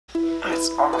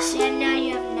That's awesome. And now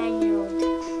you have a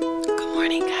 9-year-old. Good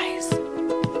morning, guys.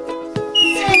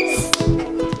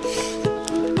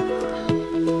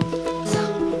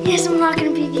 Yes, I'm not gonna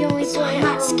be the only boy. I'm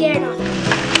not scared of him.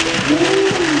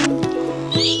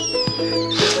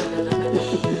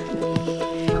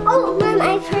 Oh, Mom,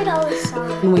 I've heard all this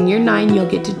song. And when you're 9, you'll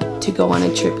get to go on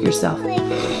a trip yourself. Good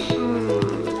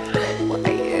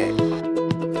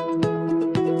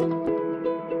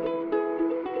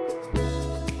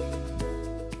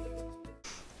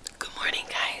morning,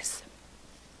 guys.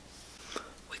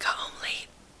 We got home late.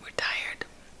 We're tired.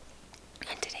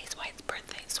 And today's Wyatt's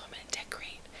birthday, so I'm gonna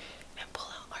decorate and pull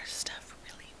out our stuff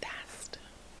really fast.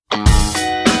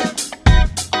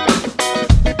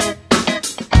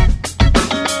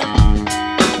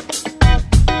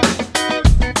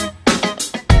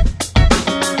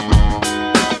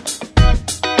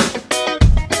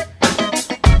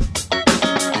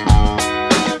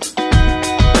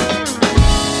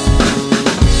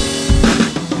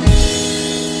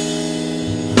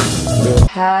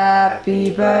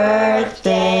 Happy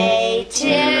birthday to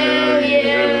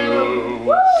you.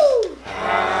 Woo!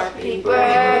 Happy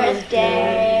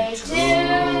birthday to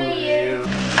you.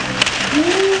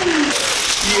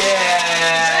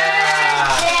 Yeah!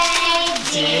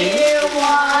 Birthday, dear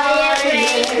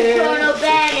Wyatt Colonel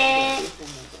Bennett.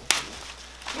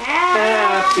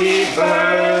 Happy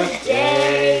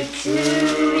birthday to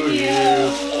you.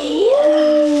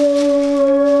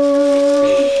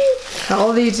 How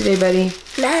old are you today, buddy?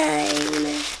 9.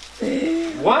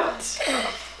 What?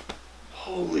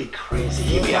 Holy crazy.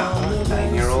 You be a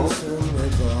 9-year-old?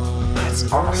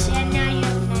 That's awesome. And now you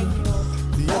have a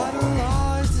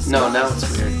 9-year-old. No, now it's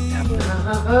weird.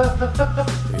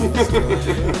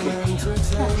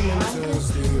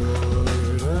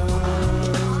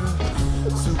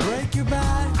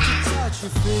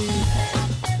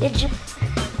 Did you?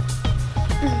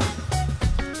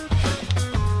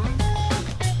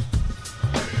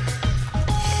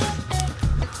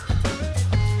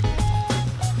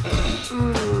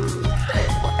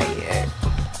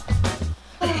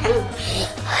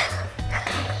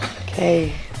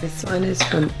 Okay, this one is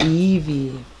from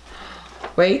Evie.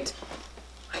 Wait,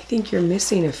 I think you're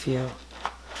missing a few.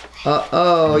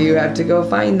 Uh-oh, you have to go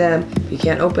find them. You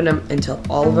can't open them until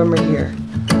all of them are here.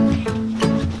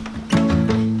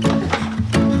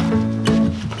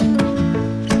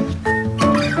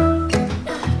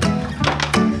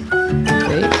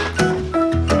 Wait.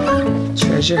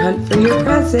 Treasure hunt for your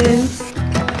presents.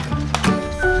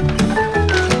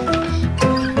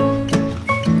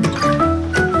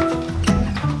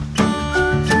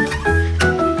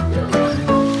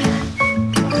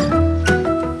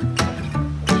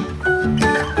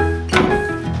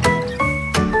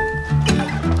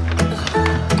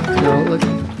 No, look.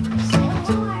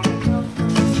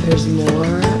 There's more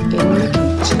in the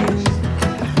kitchen.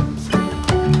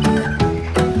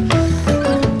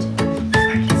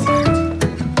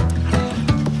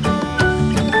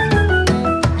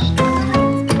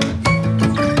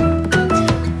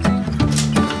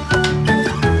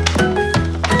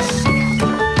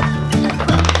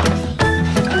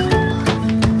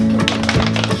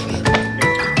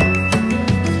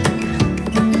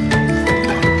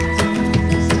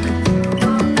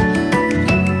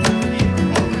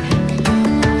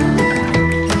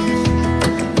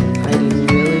 Hiding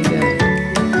really good.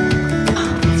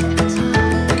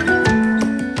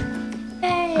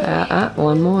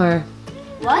 One more.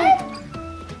 What?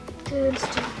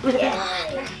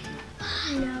 Yeah.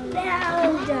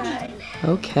 Now done.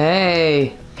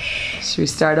 Okay. Should we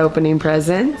start opening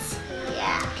presents?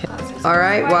 Yeah. All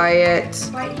right, Wyatt.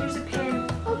 Right, here's a pen.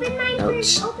 Open mine Oh,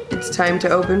 first. Open it's time to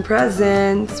open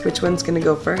presents. Which one's gonna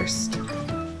go first?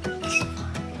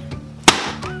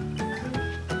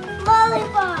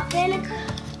 lollipop and a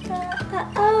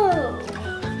oh.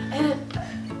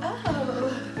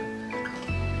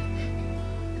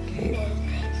 Okay.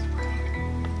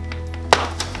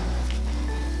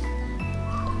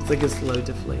 It's like a slow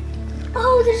deflate.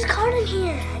 Oh, there's a card in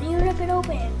here. How do you rip it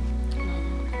open?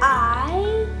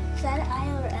 I. Is that an I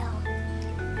or L?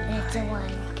 It's a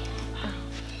Y.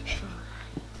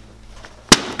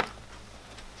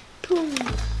 Boom.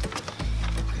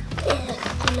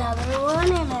 Another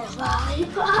one and a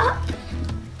lollipop.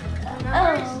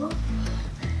 Oh.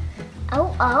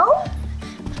 Oh, oh.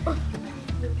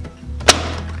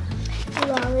 A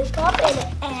lollipop and an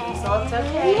egg. So it's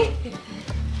okay.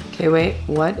 Okay, wait.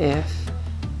 What if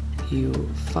you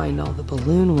find all the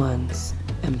balloon ones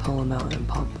and pull them out and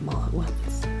pop them all at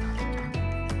once?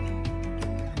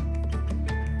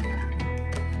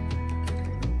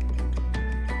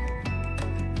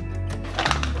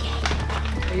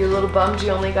 Are you a little bummed you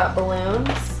only got balloons?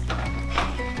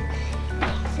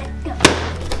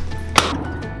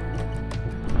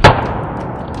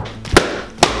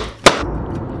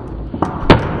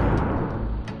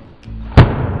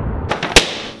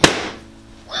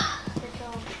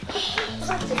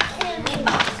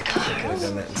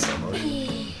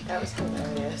 That was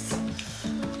hilarious.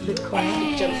 The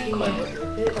coin, jump the coin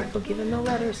with it, or we'll give him the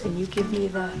letters and you give me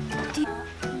the...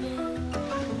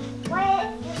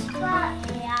 Wait, your spot.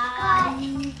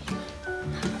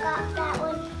 Got that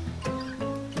one.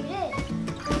 You did.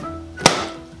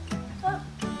 Oh.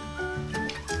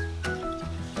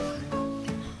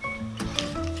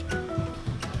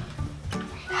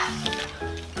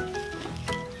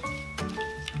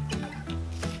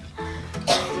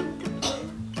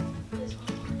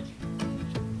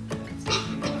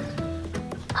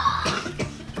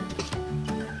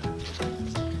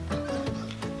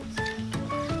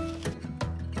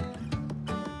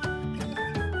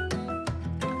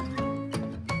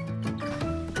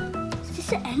 Is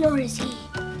this an N or a Z?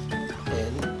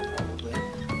 N, probably.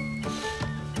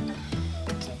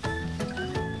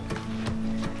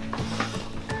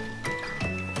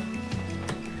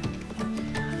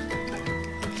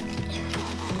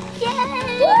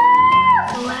 Yay!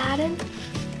 Aladdin?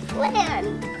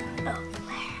 Land. Oh,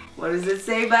 What does it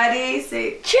say, buddy?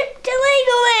 Say... trip to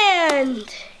Legoland.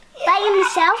 By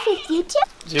himself with you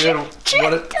two? Dude, what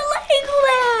Trip to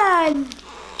Legoland.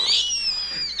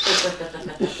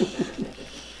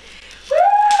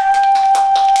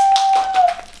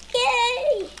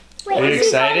 Yay! Wait, Are you is he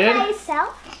excited? going by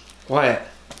himself? Wyatt,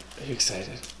 are you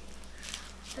excited?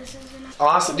 This isn't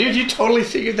Awesome. Dude, you totally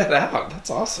figured that out. That's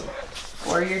awesome.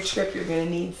 For your trip, you're gonna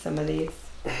need some of these.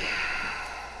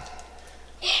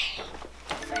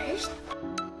 first.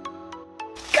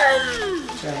 Come!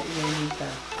 That's right, you're gonna need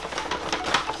them.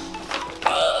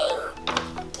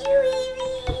 Thank you,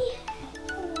 Evie.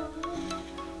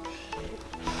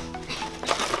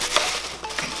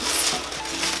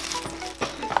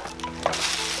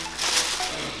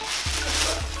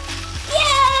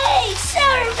 Yay!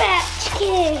 Sour Patch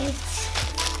Kids!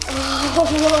 Oh,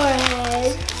 Thank you,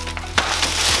 Clay.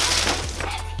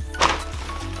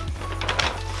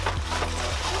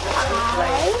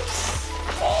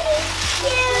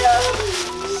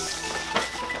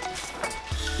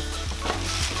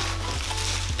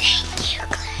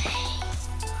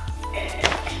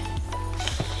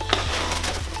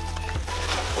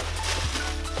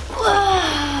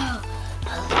 Whoa! A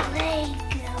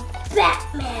Lego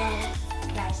Batman.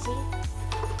 Can I see?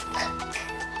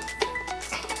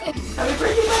 Happy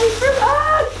birthday, buddy, for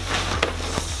us!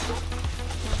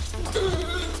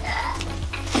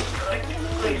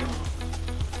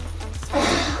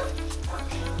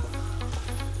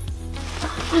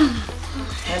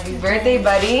 Happy birthday,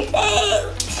 buddy.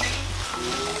 Thanks.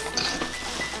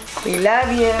 We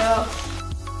love you.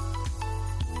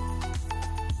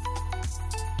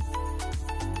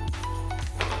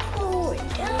 Oh,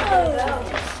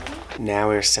 no. Now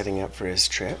we're setting up for his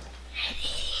trip.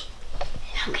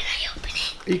 How can I open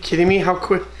it? Are you kidding me? How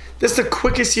quick? This is the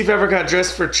quickest you've ever got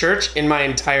dressed for church in my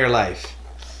entire life.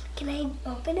 Can I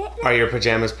open it? Are your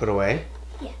pajamas put away?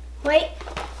 Yeah. Wait.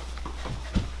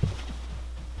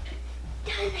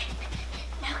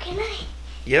 Now can I?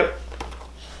 Yep.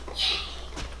 Wait,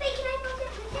 can I open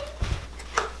it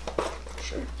with it?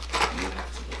 Sure.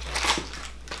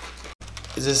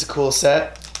 Is this a cool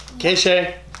set? Okay,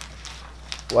 Shay.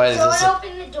 Why is this? Someone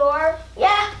open the door.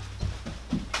 Yeah.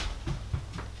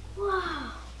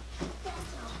 Wow.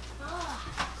 That's a lot.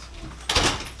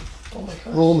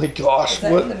 Oh my gosh! Is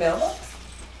that What? in the mailbox?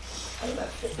 How did that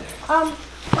fit there?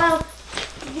 Well,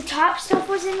 the top stuff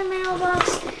was in the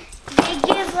mailbox. They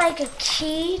give like a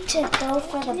key to go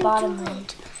for the bottom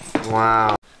end.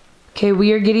 Wow. Okay,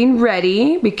 we are getting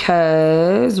ready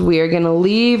because we are gonna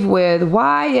leave with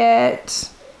Wyatt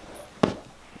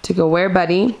to go where,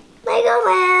 buddy?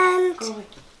 Legoland.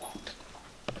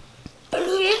 And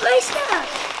here's my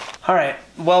stuff. All right.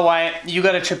 Well, Wyatt, you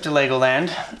got a trip to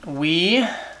Legoland. We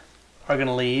are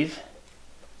gonna leave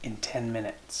in 10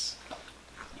 minutes.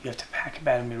 You have to pack a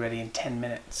bag and be ready in 10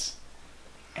 minutes.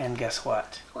 And guess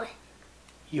what? What?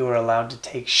 You are allowed to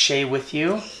take Shay with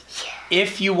you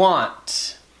if you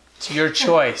want. It's your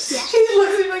choice. He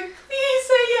looks at me like, please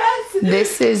say yes.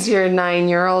 This is your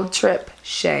 9-year-old trip,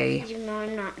 Shay. You know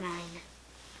I'm not 9.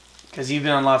 Because you've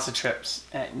been on lots of trips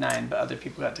at 9, but other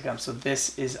people got to come. So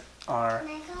this is our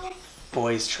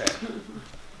boys' trip.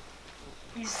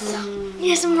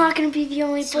 Yes, I'm not gonna be the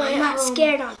only boy. I'm not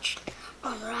scared on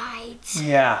rides.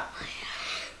 Yeah.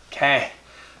 Okay.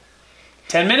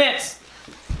 10 minutes.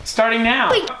 Starting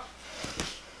now. Wait.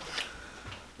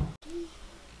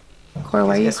 Cora,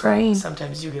 why are you Guess what? crying?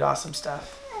 Sometimes you get awesome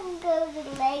stuff. I'm going to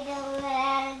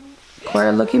Legoland.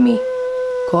 Cora, look at me.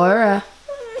 Cora,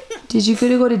 did you get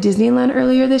to go to Disneyland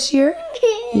earlier this year?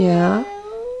 Yeah.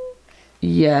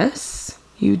 Yes,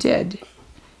 you did.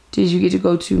 Did you get to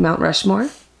go to Mount Rushmore?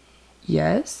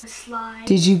 Yes. Slide.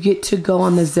 Did you get to go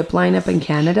on the zip line up in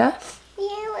Canada? Yeah,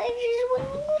 I just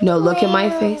want No, look at my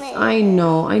face. I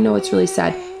know it's really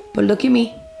sad. But look at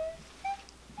me.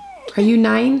 Are you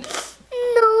 9?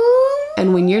 No.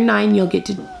 And when you're 9, you'll get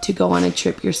to go on a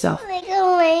trip yourself.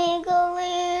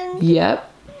 Legoland.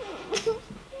 Yep.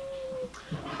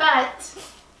 But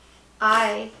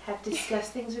I have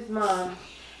discussed things with Mom,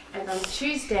 and on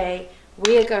Tuesday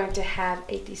we are going to have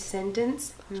a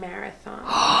Descendants marathon.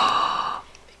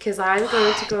 Because I'm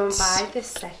going to go and buy the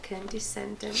second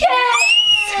Descendant.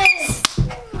 Yes!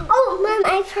 Oh, Mom,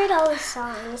 I've heard all the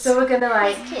songs. So we're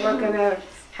gonna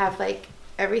have like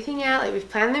everything out. Like we've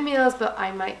planned the meals, but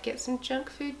I might get some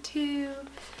junk food too.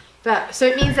 But so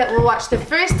it means that we'll watch the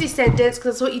first Descendants,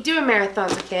 because that's what you do in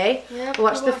marathons, okay? Yep, we'll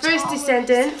watch the first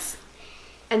Descendants,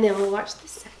 and then we'll watch the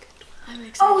second one. I'm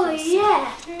excited. Oh,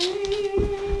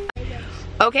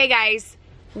 yeah. Okay, guys,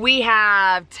 we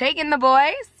have taken the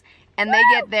boys, and they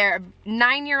get their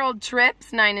 9-year-old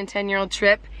trips, 9 and 10-year-old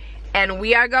trip, and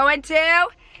we are going to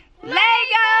Legoland!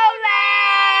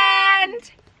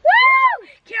 Woo!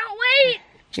 Can't wait.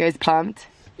 You guys pumped?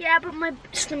 Yeah, but my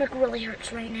stomach really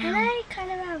hurts right now. And I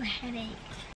kind of have a headache.